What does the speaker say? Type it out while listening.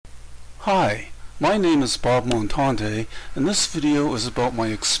Hi, my name is Bob Montante, and this video is about my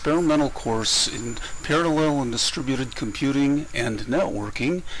experimental course in Parallel and Distributed Computing and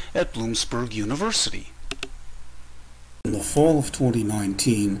Networking at Bloomsburg University. In the fall of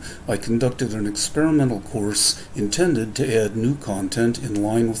 2019, I conducted an experimental course intended to add new content in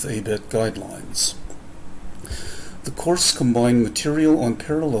line with ABET guidelines. The course combined material on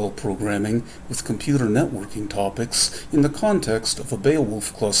parallel programming with computer networking topics in the context of a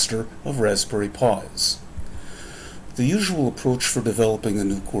Beowulf cluster of Raspberry Pis. The usual approach for developing a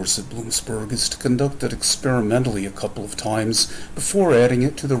new course at Bloomsburg is to conduct it experimentally a couple of times before adding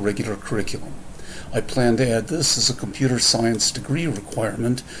it to the regular curriculum. I plan to add this as a computer science degree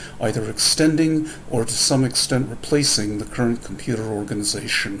requirement, either extending or to some extent replacing the current computer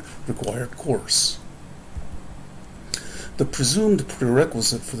organization required course. The presumed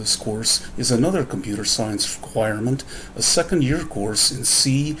prerequisite for this course is another computer science requirement, a second-year course in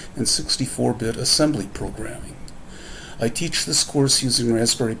C and 64-bit assembly programming. I teach this course using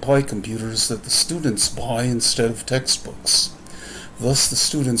Raspberry Pi computers that the students buy instead of textbooks. Thus, the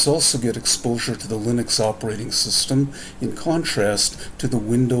students also get exposure to the Linux operating system, in contrast to the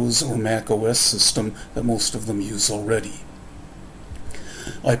Windows or Mac OS system that most of them use already.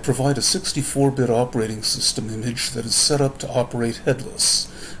 I provide a 64-bit operating system image that is set up to operate headless.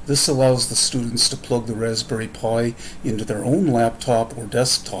 This allows the students to plug the Raspberry Pi into their own laptop or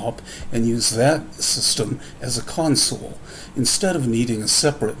desktop and use that system as a console, instead of needing a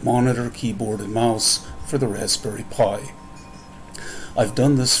separate monitor, keyboard, and mouse for the Raspberry Pi. I've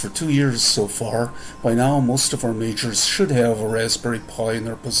done this for 2 years so far. By now, most of our majors should have a Raspberry Pi in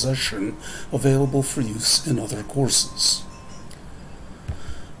their possession, available for use in other courses.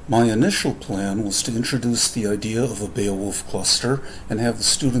 My initial plan was to introduce the idea of a Beowulf cluster and have the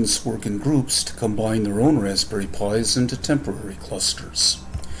students work in groups to combine their own Raspberry Pis into temporary clusters.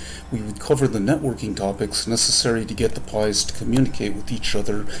 We would cover the networking topics necessary to get the Pis to communicate with each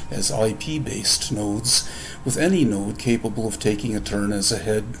other as IP-based nodes, with any node capable of taking a turn as a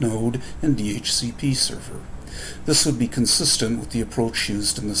head node and DHCP server. This would be consistent with the approach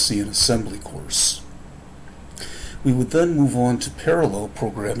used in the C and Assembly course. We would then move on to parallel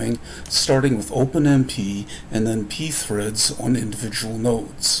programming, starting with OpenMP and then pthreads on individual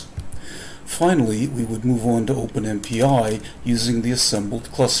nodes. Finally, we would move on to OpenMPI using the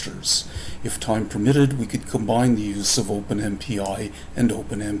assembled clusters. If time permitted, we could combine the use of OpenMPI and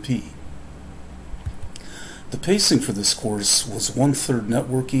OpenMP. The pacing for this course was 1/3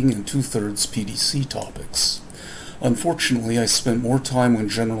 networking and 2/3 PDC topics. Unfortunately, I spent more time on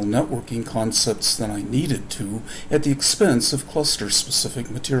general networking concepts than I needed to, at the expense of cluster-specific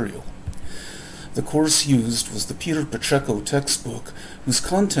material. The course used was the Peter Pacheco textbook, whose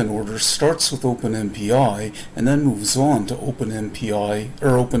content order starts with OpenMPI and then moves on to OpenMP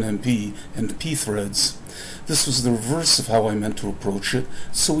and pthreads. This was the reverse of how I meant to approach it,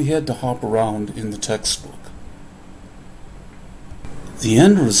 so we had to hop around in the textbook. The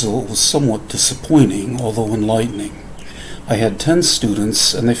end result was somewhat disappointing, although enlightening. I had 10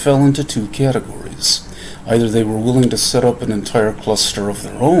 students, and they fell into 2 categories. Either they were willing to set up an entire cluster of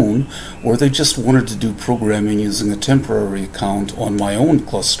their own, or they just wanted to do programming using a temporary account on my own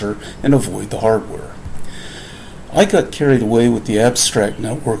cluster and avoid the hardware. I got carried away with the abstract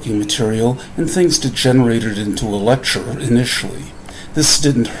networking material, and things degenerated into a lecture initially. This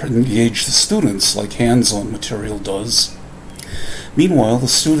didn't engage the students like hands-on material does. Meanwhile, the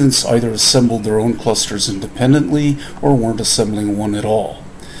students either assembled their own clusters independently or weren't assembling one at all.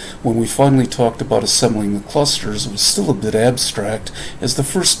 When we finally talked about assembling the clusters, it was still a bit abstract, as the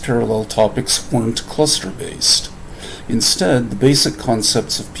first parallel topics weren't cluster-based. Instead, the basic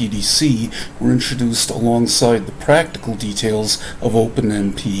concepts of PDC were introduced alongside the practical details of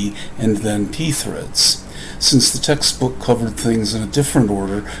OpenMP and then pthreads. Since the textbook covered things in a different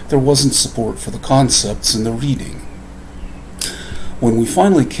order, there wasn't support for the concepts in the reading. When we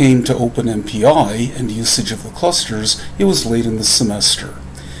finally came to OpenMPI and usage of the clusters, it was late in the semester.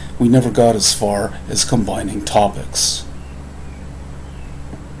 We never got as far as combining topics.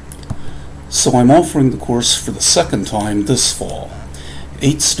 So I'm offering the course for the second time this fall.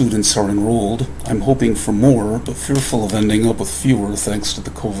 8 students are enrolled. I'm hoping for more, but fearful of ending up with fewer thanks to the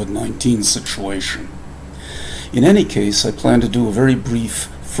COVID-19 situation. In any case, I plan to do a very brief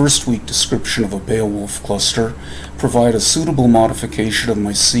first-week description of a Beowulf cluster, provide a suitable modification of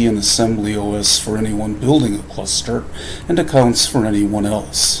my C and Assembly OS for anyone building a cluster, and accounts for anyone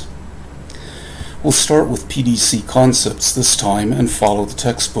else. We'll start with PDC concepts this time and follow the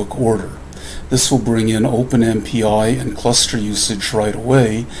textbook order. This will bring in OpenMPI and cluster usage right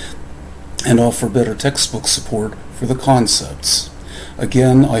away and offer better textbook support for the concepts.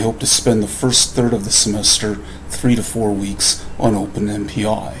 Again, I hope to spend the first third of the semester 3 to 4 weeks on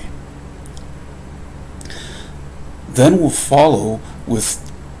OpenMPI. Then we'll follow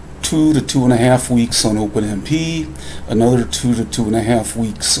with 2 to 2.5 weeks on OpenMP, another 2 to 2.5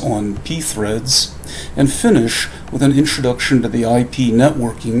 weeks on pthreads, and finish with an introduction to the IP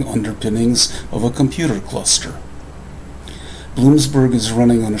networking underpinnings of a computer cluster. Bloomsburg is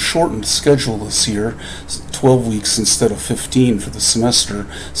running on a shortened schedule this year, 12 weeks instead of 15 for the semester,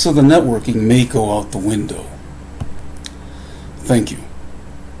 so the networking may go out the window. Thank you.